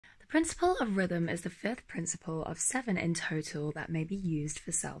Principle of rhythm is the fifth principle of 7 in total that may be used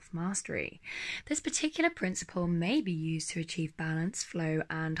for self-mastery. This particular principle may be used to achieve balance, flow,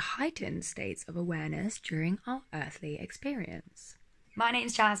 and heightened states of awareness during our earthly experience. My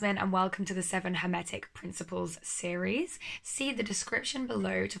name's Jasmine and welcome to the 7 Hermetic Principles series. See the description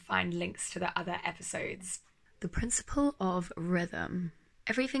below to find links to the other episodes. The principle of rhythm.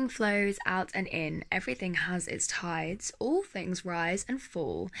 Everything flows out and in, everything has its tides, all things rise and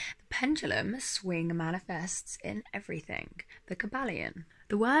fall, the pendulum swing manifests in everything. The Kybalion.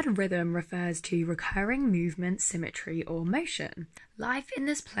 The word rhythm refers to recurring movement, symmetry, or motion. Life in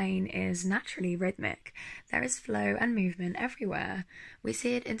this plane is naturally rhythmic. There is flow and movement everywhere. We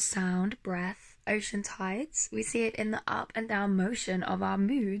see it in sound, breath, ocean tides. We see it in the up and down motion of our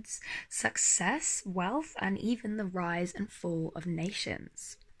moods, success, wealth, and even the rise and fall of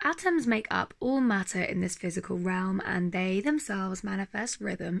nations. Atoms make up all matter in this physical realm, and they themselves manifest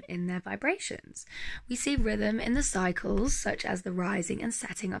rhythm in their vibrations. We see rhythm in the cycles, such as the rising and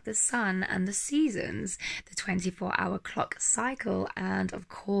setting of the sun and the seasons, the 24-hour clock cycle, and of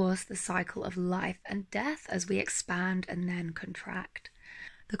course the cycle of life and death as we expand and then contract.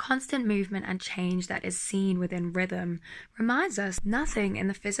 The constant movement and change that is seen within rhythm reminds us nothing in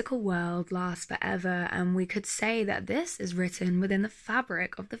the physical world lasts forever, and we could say that this is written within the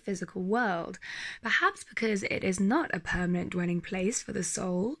fabric of the physical world, perhaps because it is not a permanent dwelling place for the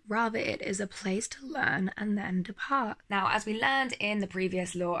soul, rather it is a place to learn and then depart. Now, as we learned in the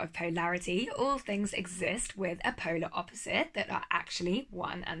previous law of polarity, all things exist with a polar opposite that are actually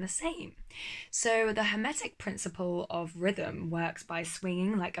one and the same. So the Hermetic principle of rhythm works by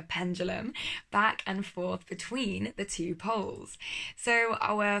swinging like a pendulum back and forth between the two poles. So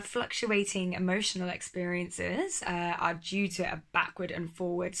our fluctuating emotional experiences are due to a backward and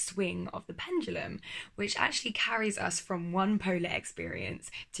forward swing of the pendulum, which actually carries us from one polar experience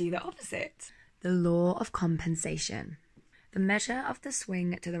to the opposite. The law of compensation. The measure of the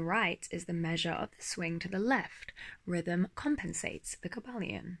swing to the right is the measure of the swing to the left. Rhythm compensates the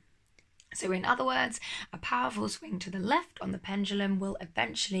Kybalion. So in other words, a powerful swing to the left on the pendulum will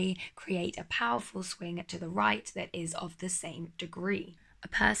eventually create a powerful swing to the right that is of the same degree. A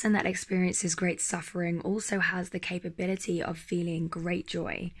person that experiences great suffering also has the capability of feeling great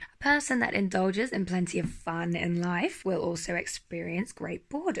joy. A person that indulges in plenty of fun in life will also experience great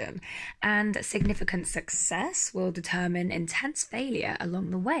boredom, and significant success will determine intense failure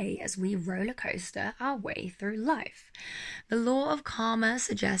along the way as we roller coaster our way through life. The law of karma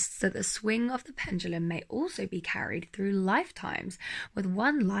suggests that the swing of the pendulum may also be carried through lifetimes, with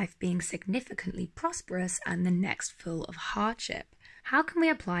one life being significantly prosperous and the next full of hardship. How can we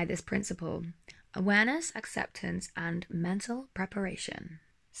apply this principle? Awareness, acceptance, and mental preparation.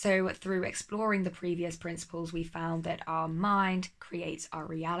 So through exploring the previous principles, we found that our mind creates our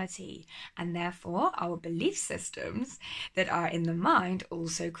reality, and therefore our belief systems that are in the mind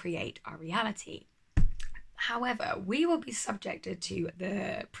also create our reality. However, we will be subjected to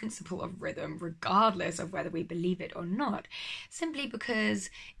the principle of rhythm regardless of whether we believe it or not, simply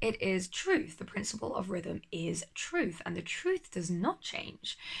because it is truth. The principle of rhythm is truth, and the truth does not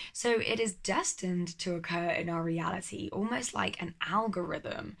change. So it is destined to occur in our reality, almost like an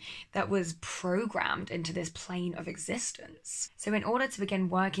algorithm that was programmed into this plane of existence. So in order to begin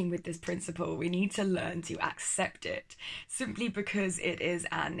working with this principle, we need to learn to accept it, simply because it is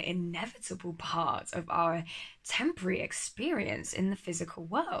an inevitable part of our temporary experience in the physical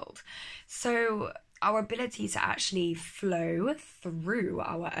world. So our ability to actually flow through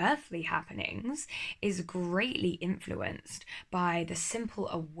our earthly happenings is greatly influenced by the simple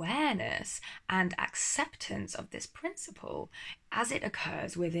awareness and acceptance of this principle as it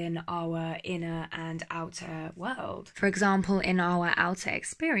occurs within our inner and outer world. For example, in our outer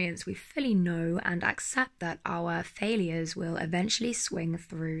experience, we fully know and accept that our failures will eventually swing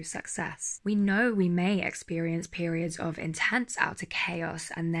through success. We know we may experience periods of intense outer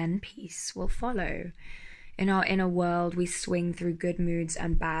chaos, and then peace will follow. In our inner world, we swing through good moods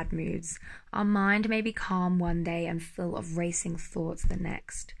and bad moods. Our mind may be calm one day and full of racing thoughts the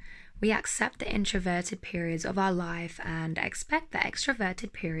next. We accept the introverted periods of our life and expect the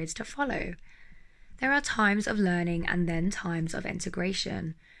extroverted periods to follow. There are times of learning and then times of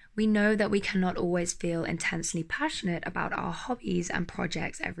integration. We know that we cannot always feel intensely passionate about our hobbies and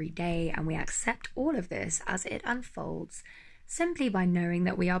projects every day, and we accept all of this as it unfolds, simply by knowing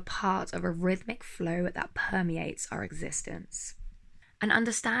that we are part of a rhythmic flow that permeates our existence. An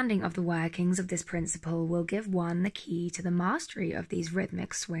understanding of the workings of this principle will give one the key to the mastery of these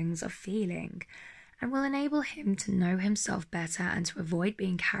rhythmic swings of feeling, and will enable him to know himself better and to avoid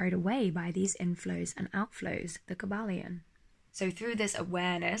being carried away by these inflows and outflows, the Kybalion. So through this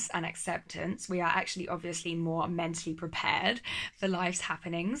awareness and acceptance, we are actually obviously more mentally prepared for life's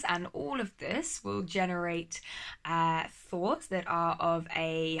happenings, and all of this will generate thoughts that are of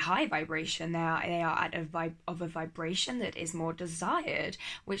a high vibration. They are of a vibration that is more desired,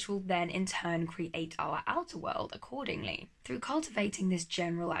 which will then in turn create our outer world accordingly. Through cultivating this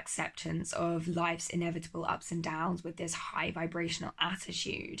general acceptance of life's inevitable ups and downs with this high vibrational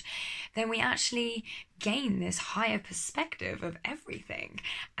attitude, then we actually gain this higher perspective of everything,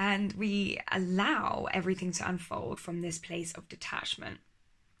 and we allow everything to unfold from this place of detachment.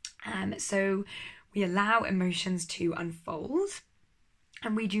 So we allow emotions to unfold,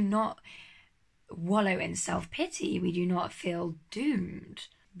 and we do not wallow in self-pity. We do not feel doomed.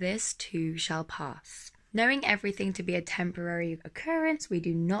 This too shall pass. Knowing everything to be a temporary occurrence, we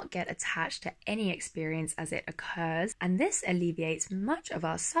do not get attached to any experience as it occurs, and this alleviates much of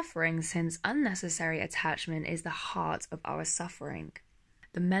our suffering, since unnecessary attachment is the heart of our suffering.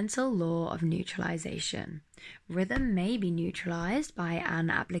 The mental law of neutralization. Rhythm may be neutralized by an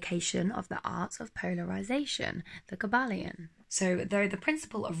application of the art of polarization, the Kybalion. So though the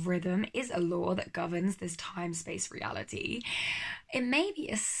principle of rhythm is a law that governs this time-space reality, it may be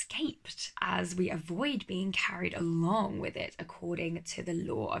escaped as we avoid being carried along with it according to the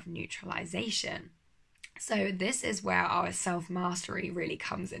law of neutralization. So this is where our self-mastery really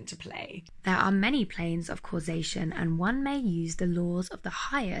comes into play. There are many planes of causation, and one may use the laws of the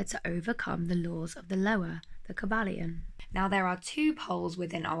higher to overcome the laws of the lower, the Kybalion. Now there are two poles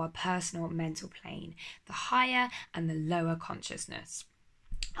within our personal mental plane, the higher and the lower consciousness,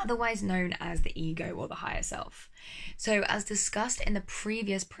 otherwise known as the ego or the higher self. So as discussed in the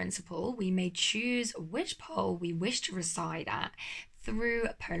previous principle, we may choose which pole we wish to reside at through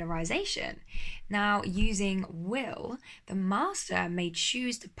polarization. Now, using will, the master may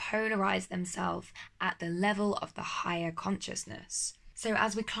choose to polarize themselves at the level of the higher consciousness. So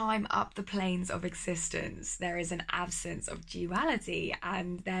as we climb up the planes of existence, there is an absence of duality,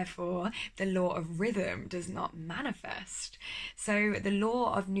 and therefore the law of rhythm does not manifest. So the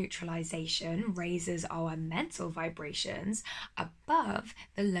law of neutralization raises our mental vibrations above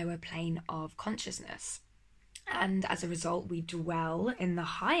the lower plane of consciousness. And as a result, we dwell in the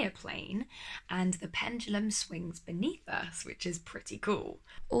higher plane, and the pendulum swings beneath us, which is pretty cool.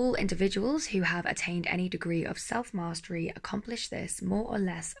 All individuals who have attained any degree of self-mastery accomplish this more or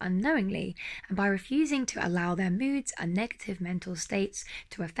less unknowingly, and by refusing to allow their moods and negative mental states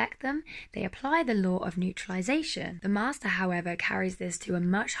to affect them, they apply the law of neutralization. The master, however, carries this to a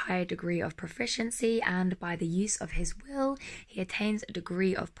much higher degree of proficiency, and by the use of his will, he attains a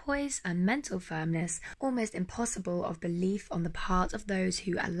degree of poise and mental firmness almost impossible of belief on the part of those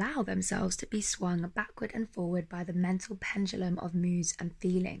who allow themselves to be swung backward and forward by the mental pendulum of moods and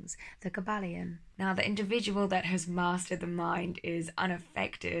feelings, the Kybalion. Now, the individual that has mastered the mind is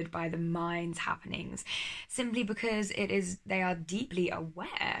unaffected by the mind's happenings, simply because they are deeply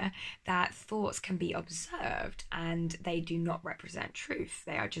aware that thoughts can be observed and they do not represent truth.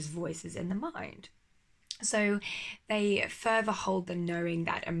 They are just voices in the mind. So they further hold the knowing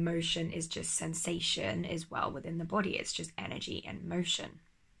that emotion is just sensation as well within the body. It's just energy and motion.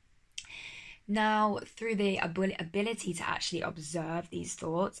 Now, through the ability to actually observe these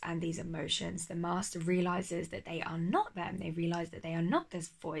thoughts and these emotions, the master realizes that they are not them. They realize that they are not this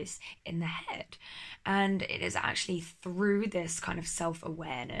voice in the head. And it is actually through this kind of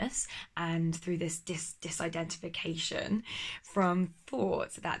self-awareness and through this disidentification from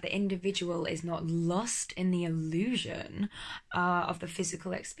thoughts that the individual is not lost in the illusion of the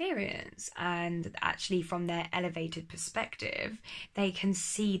physical experience. And actually, from their elevated perspective, they can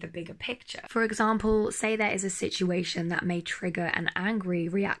see the bigger picture. For example, say there is a situation that may trigger an angry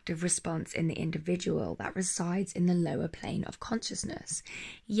reactive response in the individual that resides in the lower plane of consciousness.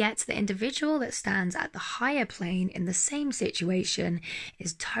 Yet the individual that stands at the higher plane in the same situation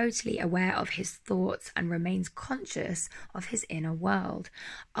is totally aware of his thoughts and remains conscious of his inner world,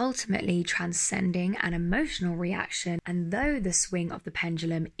 ultimately transcending an emotional reaction. And though the swing of the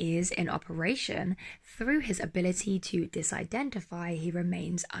pendulum is in operation, through his ability to disidentify, he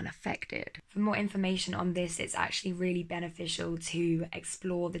remains unaffected. For more information on this, it's actually really beneficial to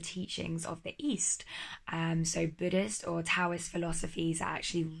explore the teachings of the East. So Buddhist or Taoist philosophies are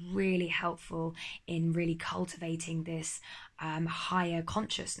actually really helpful in really cultivating this higher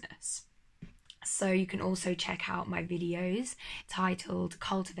consciousness. So you can also check out my videos titled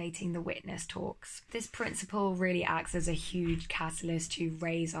Cultivating the Witness Talks. This principle really acts as a huge catalyst to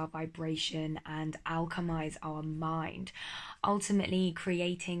raise our vibration and alchemize our mind, ultimately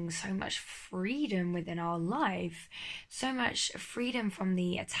creating so much freedom within our life, so much freedom from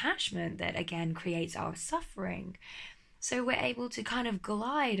the attachment that again creates our suffering. So we're able to kind of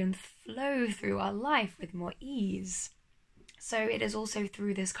glide and flow through our life with more ease. So it is also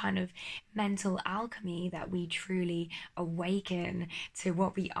through this kind of mental alchemy that we truly awaken to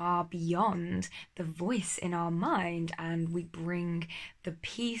what we are beyond the voice in our mind, and we bring the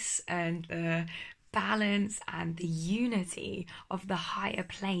peace and the balance and the unity of the higher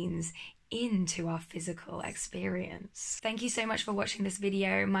planes into our physical experience. Thank you so much for watching this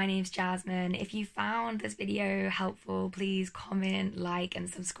video. My name's Jasmine. If you found this video helpful, please comment, like, and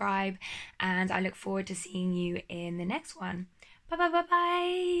subscribe, and I look forward to seeing you in the next one. Bye bye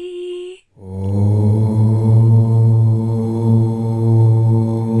bye bye.